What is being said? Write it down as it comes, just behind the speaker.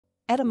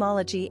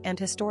Etymology and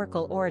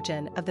historical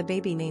origin of the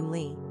baby name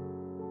Lee.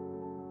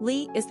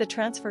 Lee is the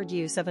transferred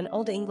use of an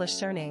Old English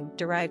surname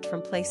derived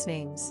from place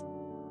names.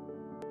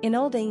 In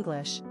Old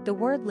English, the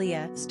word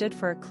lēah stood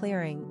for a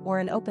clearing or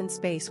an open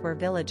space where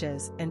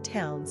villages and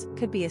towns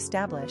could be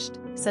established,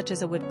 such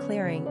as a wood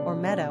clearing or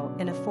meadow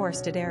in a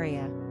forested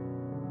area.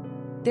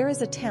 There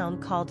is a town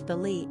called the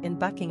Leigh in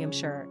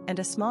Buckinghamshire and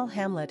a small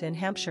hamlet in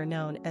Hampshire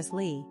known as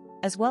Leigh,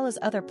 as well as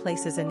other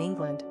places in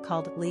England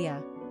called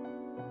lēah.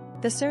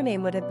 The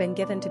surname would have been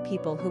given to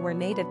people who were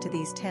native to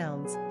these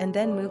towns and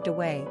then moved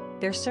away,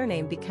 their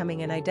surname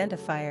becoming an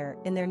identifier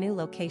in their new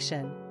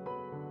location.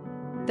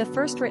 The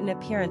first written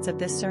appearance of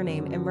this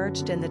surname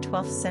emerged in the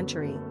 12th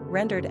century,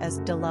 rendered as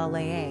de la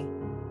lēah.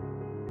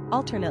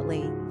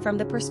 Alternately, from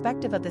the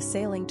perspective of the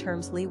sailing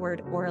terms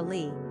leeward or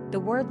alee, the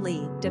word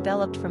Leigh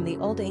developed from the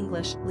Old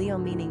English leo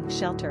meaning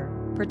shelter,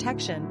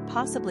 protection,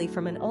 possibly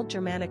from an Old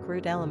Germanic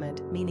root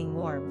element meaning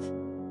warmth.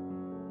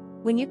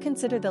 When you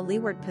consider the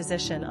leeward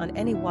position on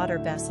any water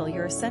vessel,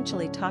 you're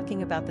essentially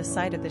talking about the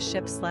side of the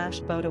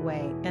ship/boat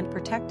away and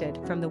protected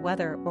from the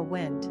weather or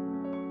wind.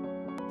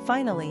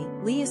 Finally,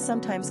 Leigh is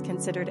sometimes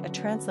considered a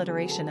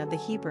transliteration of the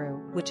Hebrew,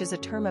 which is a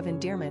term of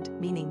endearment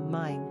meaning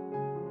mine.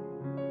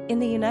 In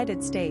the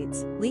United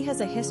States, Leigh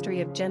has a history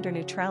of gender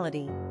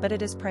neutrality, but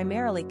it is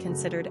primarily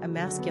considered a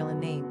masculine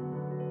name.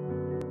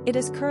 It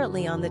is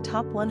currently on the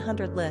top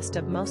 100 list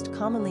of most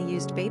commonly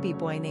used baby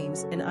boy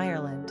names in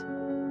Ireland.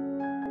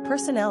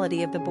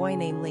 Personality of the boy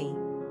name Leigh.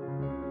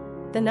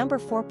 The number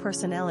 4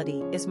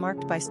 personality is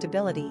marked by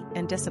stability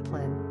and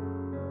discipline.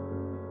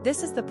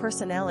 This is the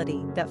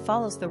personality that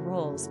follows the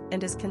rules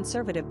and is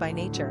conservative by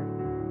nature.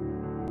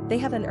 They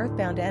have an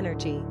earthbound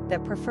energy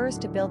that prefers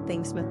to build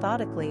things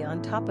methodically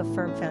on top of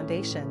firm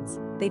foundations.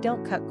 They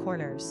don't cut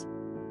corners.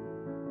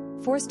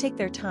 4s take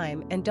their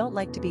time and don't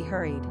like to be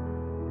hurried.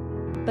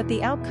 But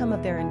the outcome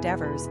of their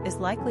endeavors is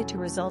likely to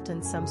result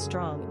in some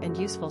strong and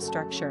useful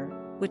structure,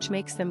 which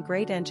makes them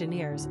great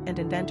engineers and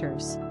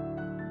inventors.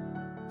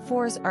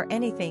 4s are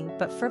anything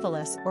but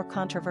frivolous or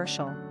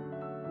controversial.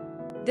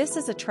 This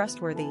is a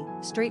trustworthy,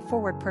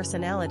 straightforward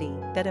personality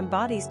that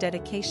embodies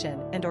dedication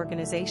and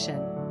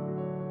organization.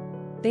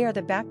 They are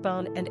the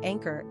backbone and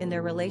anchor in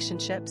their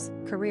relationships,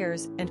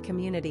 careers, and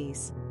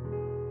communities.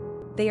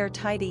 They are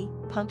tidy,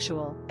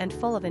 punctual, and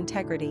full of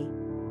integrity.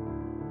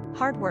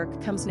 Hard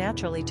work comes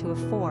naturally to a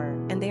 4,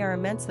 and they are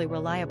immensely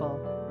reliable.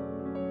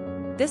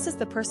 This is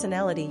the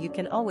personality you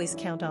can always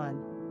count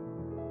on.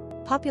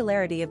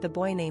 Popularity of the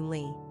boy name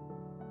Leigh.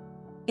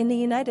 In the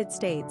United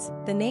States,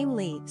 the name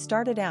Leigh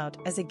started out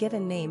as a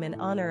given name in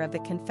honor of the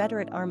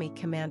Confederate Army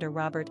commander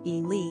Robert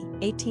E. Lee,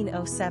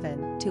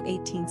 1807 to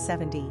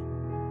 1870.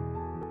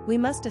 We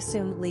must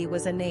assume Leigh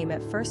was a name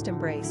at first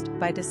embraced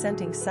by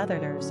dissenting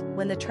Southerners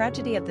when the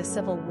tragedy of the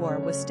Civil War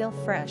was still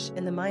fresh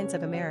in the minds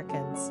of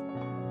Americans.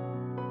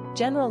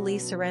 General Lee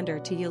surrender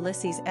to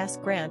Ulysses S.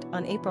 Grant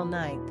on April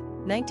 9,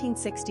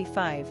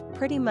 1965,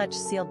 pretty much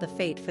sealed the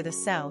fate for the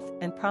South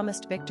and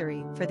promised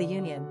victory for the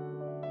Union.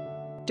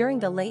 During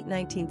the late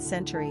 19th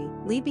century,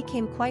 Leigh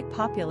became quite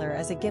popular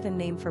as a given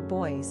name for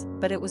boys,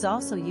 but it was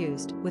also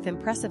used with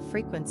impressive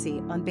frequency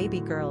on baby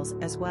girls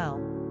as well.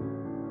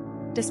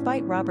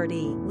 Despite Robert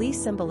E.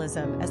 Lee's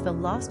symbolism as the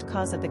lost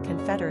cause of the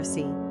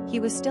Confederacy, he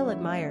was still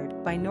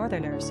admired by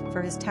Northerners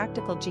for his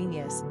tactical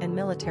genius and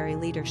military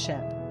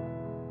leadership.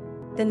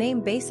 The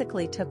name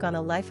basically took on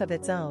a life of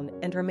its own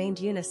and remained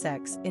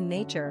unisex in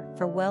nature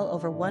for well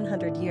over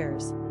 100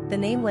 years. The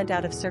name went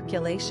out of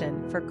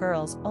circulation for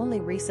girls only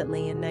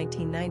recently in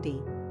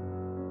 1990.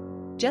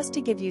 Just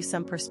to give you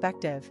some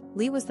perspective,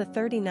 Leigh was the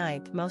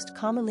 39th most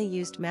commonly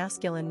used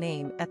masculine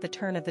name at the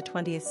turn of the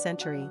 20th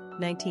century,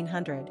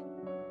 1900.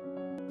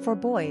 For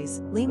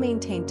boys, Leigh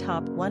maintained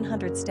top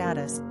 100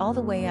 status all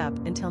the way up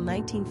until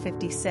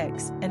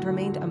 1956 and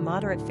remained a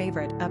moderate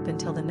favorite up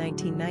until the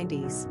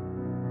 1990s.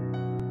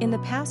 In the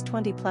past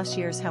 20-plus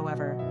years,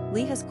 however,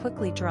 Leigh has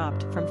quickly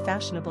dropped from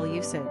fashionable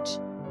usage.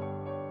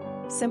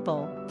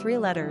 Simple, 3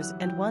 letters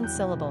and 1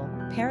 syllable,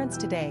 parents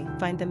today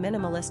find the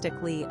minimalistic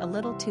Leigh a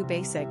little too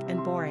basic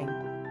and boring.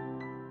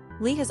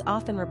 Leigh has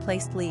often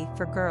replaced Lee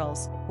for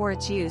girls, or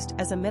it's used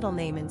as a middle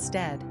name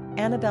instead: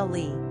 Annabelle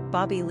Lee,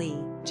 Bobby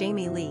Lee,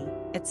 Jamie Lee,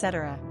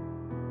 etc.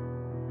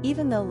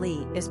 Even though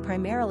Leigh is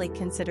primarily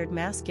considered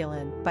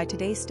masculine by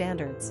today's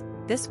standards,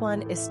 this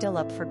one is still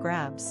up for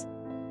grabs.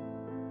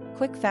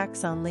 Quick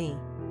facts on Leigh.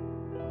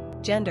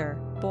 Gender,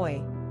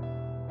 boy.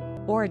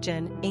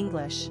 Origin,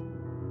 English.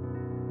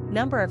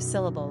 Number of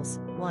syllables,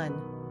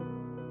 1.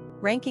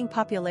 Ranking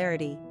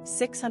popularity,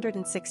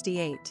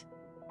 668.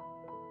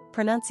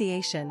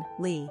 Pronunciation,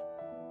 Leigh.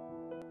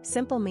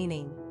 Simple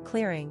meaning,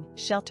 clearing,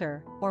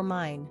 shelter, or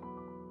mine.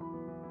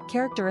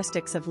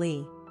 Characteristics of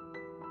Leigh.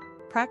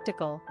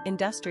 Practical,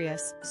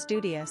 industrious,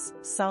 studious,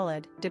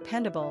 solid,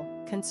 dependable,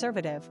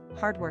 conservative,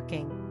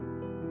 hardworking.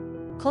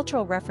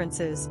 Cultural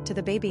references to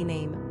the baby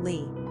name,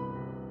 Leigh.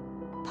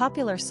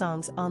 Popular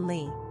songs on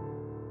Leigh.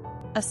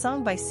 A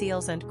Song by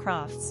Seals and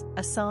Crofts,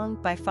 A Song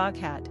by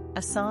Foghat,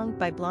 A Song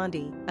by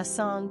Blondie, A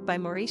Song by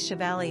Maurice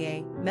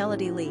Chevalier,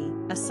 Melody Lee,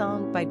 A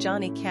Song by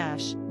Johnny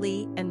Cash,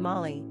 Lee and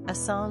Molly, A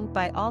Song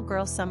by All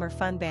Girl Summer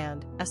Fun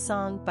Band, A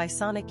Song by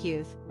Sonic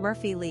Youth,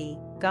 Murphy Lee,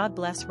 God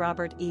Bless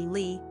Robert E.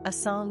 Lee, A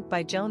Song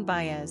by Joan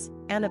Baez,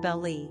 Annabelle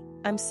Lee,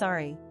 I'm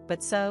Sorry,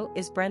 But So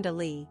Is Brenda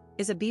Lee,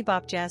 is a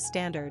bebop jazz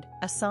standard,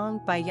 A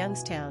Song by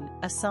Youngstown,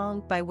 A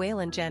Song by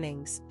Waylon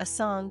Jennings, A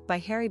Song by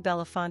Harry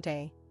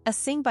Belafonte, A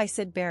Sing by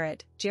Syd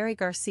Barrett, Jerry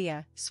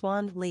Garcia,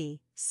 Swan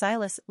Lee,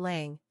 Silas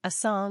Lang, A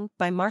Song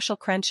by Marshall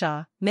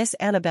Crenshaw, Miss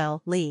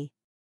Annabelle Lee.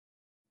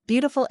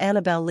 Beautiful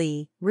Annabelle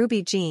Lee,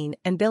 Ruby Jean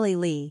and Billy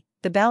Lee,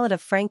 The Ballad of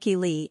Frankie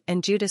Lee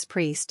and Judas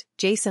Priest,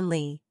 Jason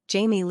Lee,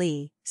 Jamie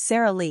Lee,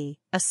 Sarah Lee,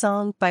 A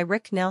Song by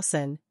Rick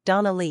Nelson,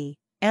 Donna Lee,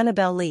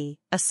 Annabelle Lee,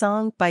 A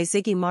Song by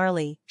Ziggy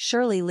Marley,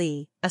 Shirley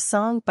Lee, A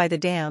Song by The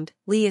Damned,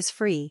 Lee is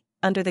Free,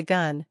 Under the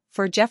Gun,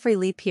 for Jeffrey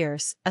Lee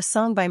Pierce, A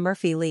Song by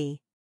Murphy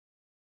Lee.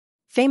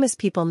 Famous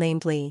people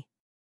named Lee.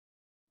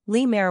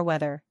 Lee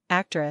Meriwether,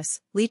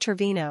 actress, Lee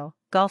Trevino,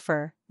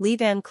 golfer, Lee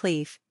Van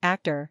Cleef,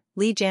 actor,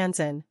 Lee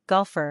Janzen,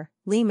 golfer,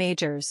 Lee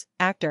Majors,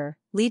 actor,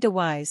 Lee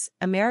DeWise,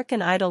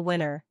 American Idol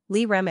winner,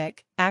 Lee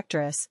Remick,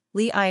 actress,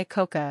 Lee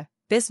Iacocca,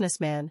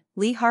 businessman,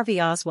 Lee Harvey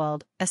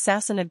Oswald,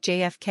 assassin of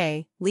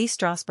JFK, Lee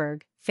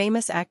Strasberg,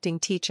 famous acting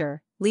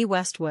teacher, Lee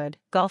Westwood,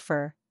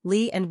 golfer,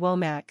 Lee and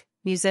Womack,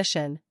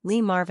 musician,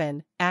 Lee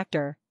Marvin,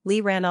 actor, Lee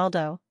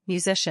Ranaldo,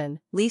 musician,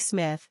 Lee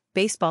Smith,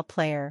 baseball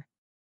player.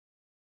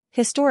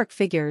 Historic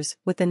figures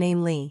with the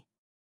name Lee.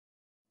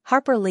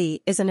 Harper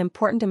Lee is an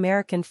important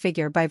American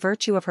figure by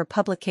virtue of her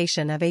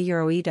publication of A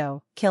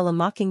Euro Kill a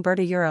Mockingbird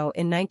in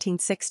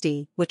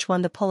 1960, which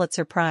won the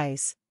Pulitzer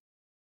Prize.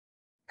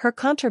 Her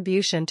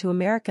contribution to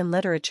American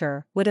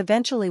literature would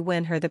eventually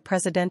win her the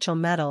Presidential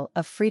Medal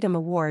of Freedom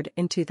Award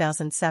in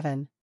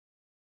 2007.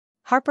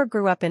 Harper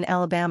grew up in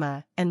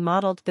Alabama and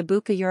modeled the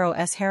Buca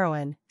Euro's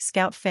heroine,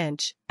 Scout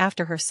Finch,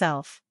 after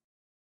herself.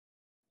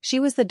 She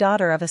was the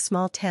daughter of a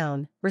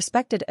small-town,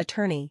 respected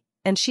attorney,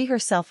 and she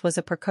herself was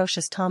a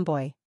precocious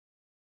tomboy.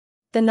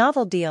 The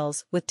novel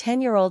deals with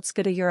 10-year-old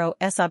Scuda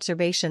Euro's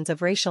observations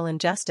of racial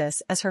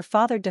injustice as her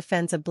father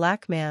defends a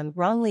black man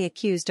wrongly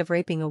accused of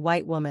raping a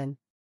white woman.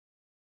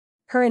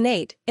 Her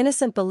innate,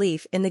 innocent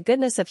belief in the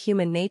goodness of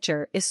human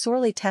nature is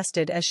sorely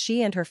tested as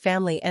she and her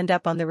family end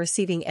up on the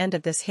receiving end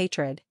of this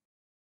hatred.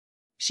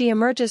 She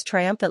emerges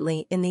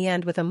triumphantly in the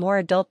end with a more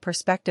adult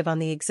perspective on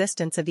the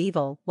existence of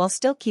evil while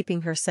still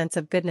keeping her sense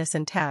of goodness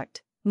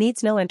intact.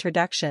 Needs no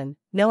introduction,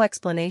 no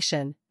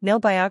explanation, no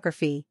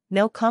biography,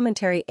 no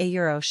commentary. A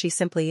Euro, she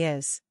simply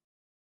is.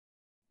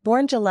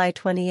 Born July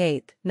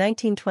 28,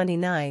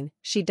 1929,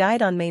 she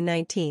died on May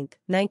 19,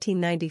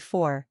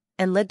 1994,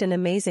 and lived an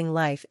amazing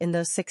life in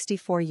those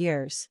 64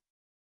 years.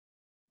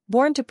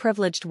 Born to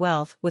privileged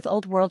wealth with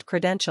old-world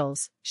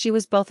credentials, she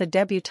was both a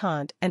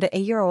debutante and a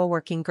Euro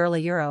working girl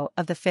Euro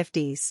of the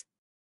 50s.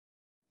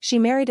 She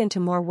married into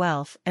more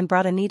wealth and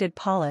brought a needed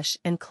polish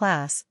and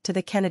class to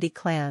the Kennedy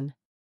clan.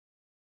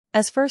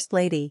 As First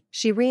Lady,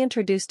 she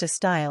reintroduced a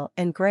style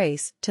and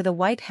grace to the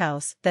White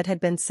House that had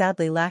been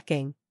sadly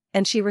lacking,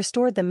 and she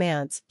restored the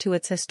manse to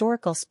its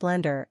historical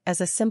splendor as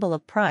a symbol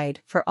of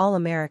pride for all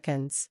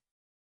Americans.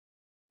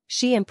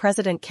 She and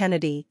President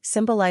Kennedy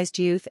symbolized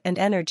youth and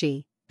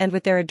energy, and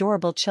with their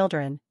adorable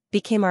children,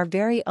 became our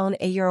very own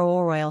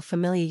Euro royal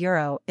family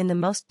Euro in the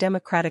most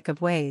democratic of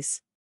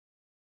ways.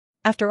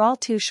 After all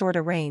too short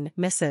a reign,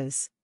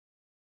 Mrs.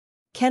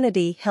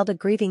 Kennedy held a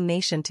grieving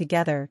nation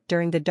together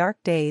during the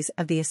dark days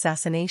of the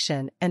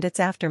assassination and its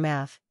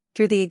aftermath,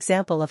 through the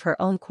example of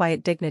her own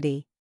quiet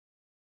dignity.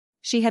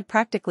 She had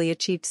practically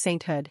achieved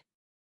sainthood.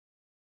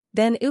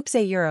 Then oops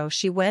a Euro,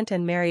 she went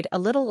and married a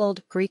little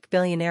old Greek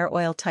billionaire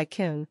oil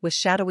tycoon with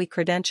shadowy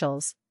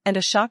credentials, and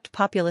a shocked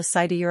populace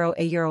sighed a Euro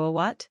a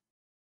what?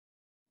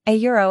 A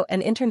Euro,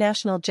 an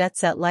international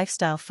jet-set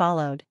lifestyle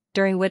followed,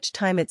 during which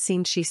time it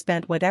seemed she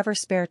spent whatever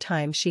spare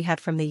time she had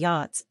from the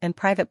yachts and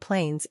private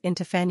planes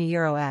into Fanny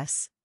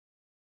Euro's.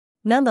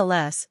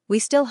 Nonetheless, we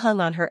still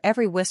hung on her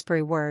every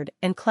whispery word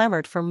and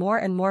clamored for more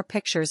and more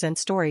pictures and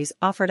stories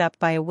offered up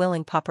by a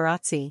willing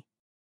paparazzi.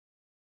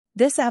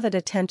 This avid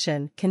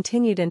attention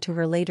continued into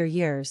her later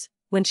years,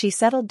 when she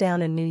settled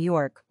down in New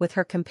York with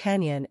her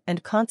companion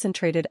and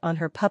concentrated on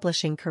her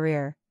publishing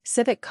career,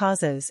 civic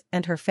causes,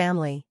 and her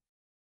family.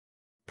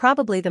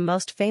 Probably the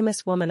most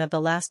famous woman of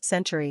the last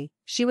century,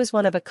 she was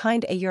one of a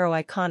kind, a Euro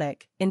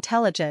iconic,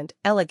 intelligent,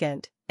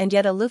 elegant, and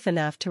yet aloof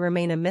enough to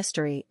remain a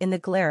mystery in the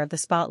glare of the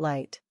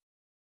spotlight.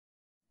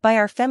 By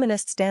our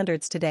feminist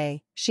standards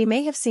today, she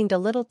may have seemed a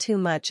little too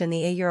much in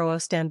the a Euro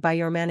stand by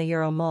your man a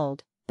Euro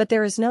mold, but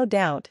there is no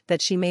doubt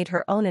that she made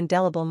her own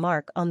indelible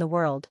mark on the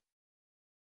world.